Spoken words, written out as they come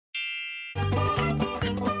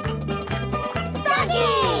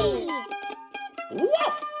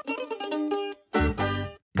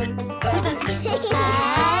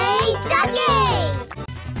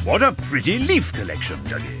What a pretty leaf collection,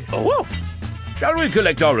 Duggee. A wolf! Shall we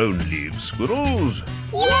collect our own leaves, squirrels?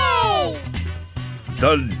 Yay!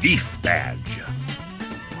 The leaf badge.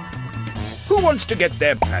 Who wants to get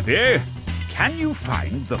their happy? Can you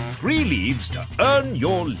find the 3 leaves to earn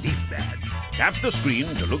your leaf badge? Tap the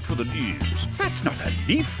screen to look for the leaves. That's not a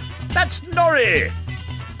leaf. That's Nori.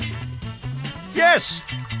 Yes,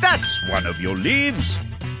 that's one of your leaves.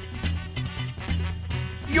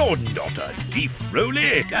 You're not a leaf,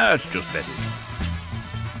 Rolly. That's just Betty.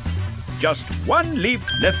 Just 1 leaf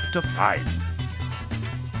left to find.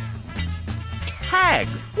 Tag,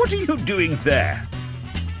 what are you doing there?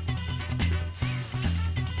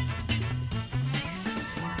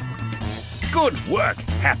 Good work,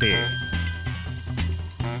 Happy.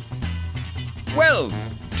 Well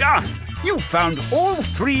done. You found all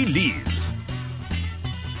 3 leaves.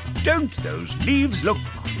 Don't those leaves look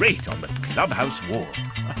great on the clubhouse wall?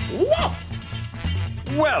 Woof!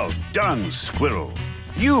 Well done, Squirrel.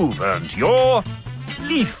 You've earned your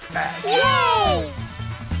leaf badge. Yay!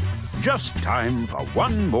 Just time for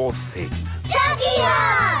one more thing. Duggee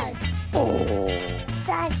hug! Oh.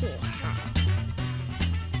 Duggee hug.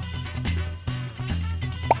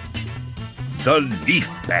 The leaf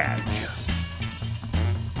badge.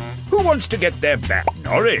 Who wants to get their badge?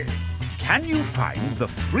 Nori, can you find the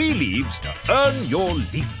 3 leaves to earn your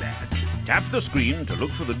leaf badge? Tap the screen to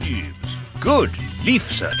look for the leaves. Good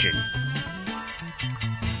leaf searching.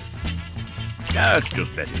 That's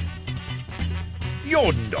just Betty.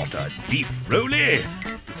 You're not a leaf, Rolly.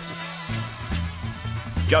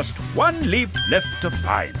 Just 1 leaf left to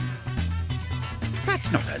find.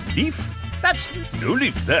 That's not a leaf. That's no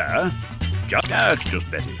leaf there. That's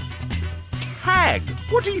just Betty. Tag,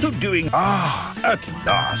 what are you doing? Ah, at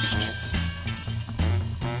last.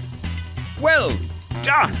 Well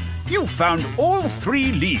done. You found all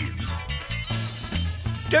 3 leaves.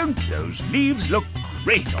 Don't those leaves look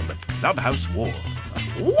great on the clubhouse wall?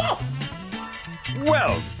 Woof!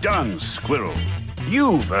 Well done, Squirrel.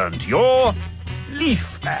 You've earned your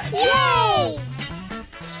leaf badge. Yay!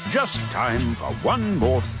 Just time for one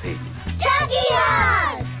more thing. Duggee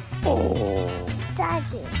hug! Oh.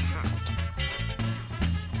 Duggee hug.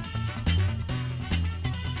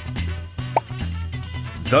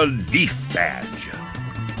 The leaf badge.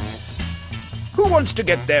 Who wants to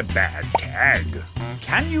get their badge? Tag.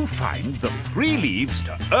 Can you find the 3 leaves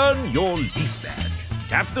to earn your leaf badge?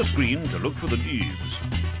 Tap the screen to look for the leaves.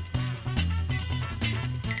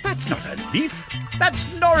 That's not a leaf. That's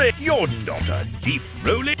Nori. You're not a leaf,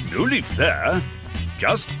 Rolly. No leaf there.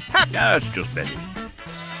 Just Happy. That's just Betty.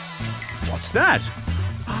 What's that?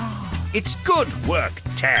 It's good work,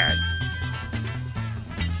 Tag.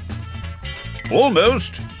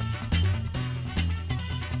 Almost.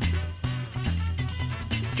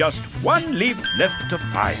 Just 1 leaf left to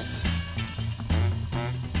find.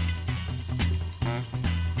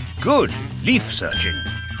 Good leaf searching.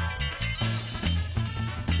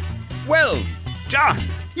 Well done.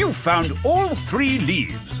 You found all 3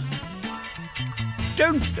 leaves.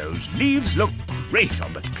 Don't those leaves look great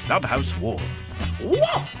on the clubhouse wall?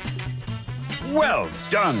 Woof! Well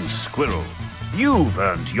done, Squirrel. You've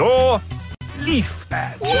earned your leaf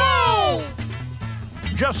badge. Yay!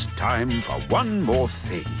 Just time for one more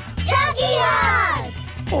thing. Duggee hug!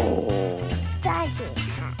 Oh. Duggee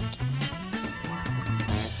hug.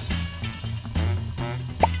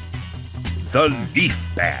 The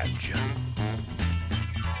leaf badge.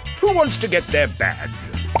 Who wants to get their badge?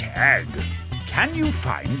 Tag. Can you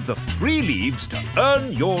find the 3 leaves to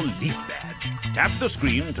earn your leaf badge? Tap the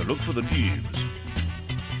screen to look for the leaves.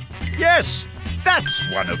 Yes, that's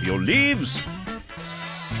one of your leaves.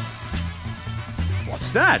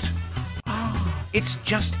 What's that? It's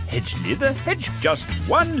just Hedgeley the hedge. Just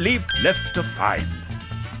 1 leaf left to find.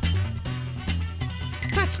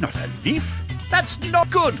 That's not a leaf. That's not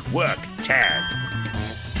good work, Tag.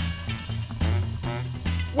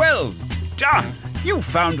 Well done. You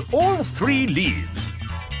found all 3 leaves.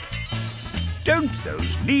 Don't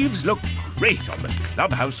those leaves look great on the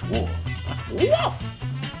clubhouse wall? Woof!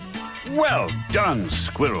 Well done,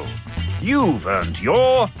 Squirrel. You've earned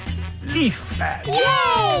your leaf badge.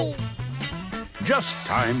 Yay! Just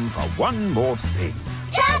time for one more thing.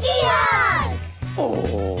 Duggee hug!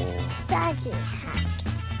 Oh. Duggee hug.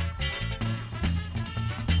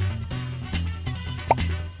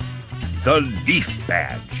 The leaf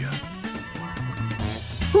badge.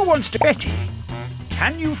 Who wants to Betty?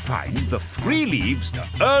 Can you find the 3 leaves to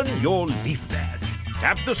earn your leaf badge?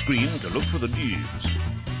 Tap the screen to look for the leaves.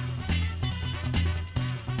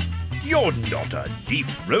 You're not a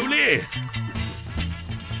leaf, Rolly.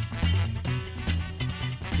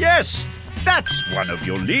 Yes, That's one of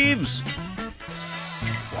your leaves.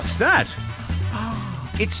 What's that?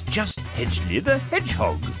 It's just Hedgeley the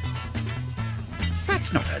hedgehog.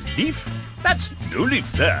 That's not a leaf. That's no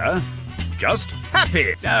leaf there. Just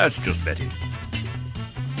Happy. That's just Betty.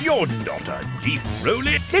 You're not a leaf,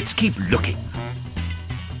 Rolly. Let's keep looking.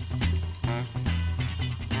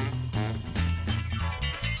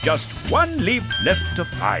 Just one leaf left to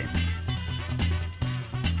find.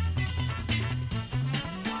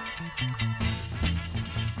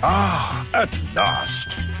 Ah, at last.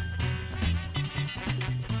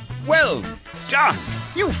 Well done!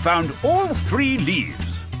 You found all 3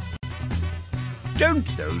 leaves. Don't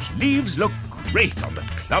those leaves look great on the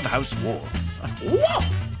clubhouse wall?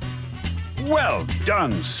 Woof! Well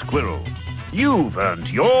done, Squirrel. You've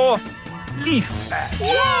earned your leaf badge.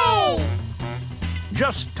 Yay!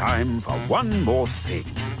 Just time for one more thing.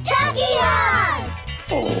 Duggee hug!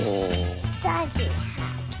 Oh.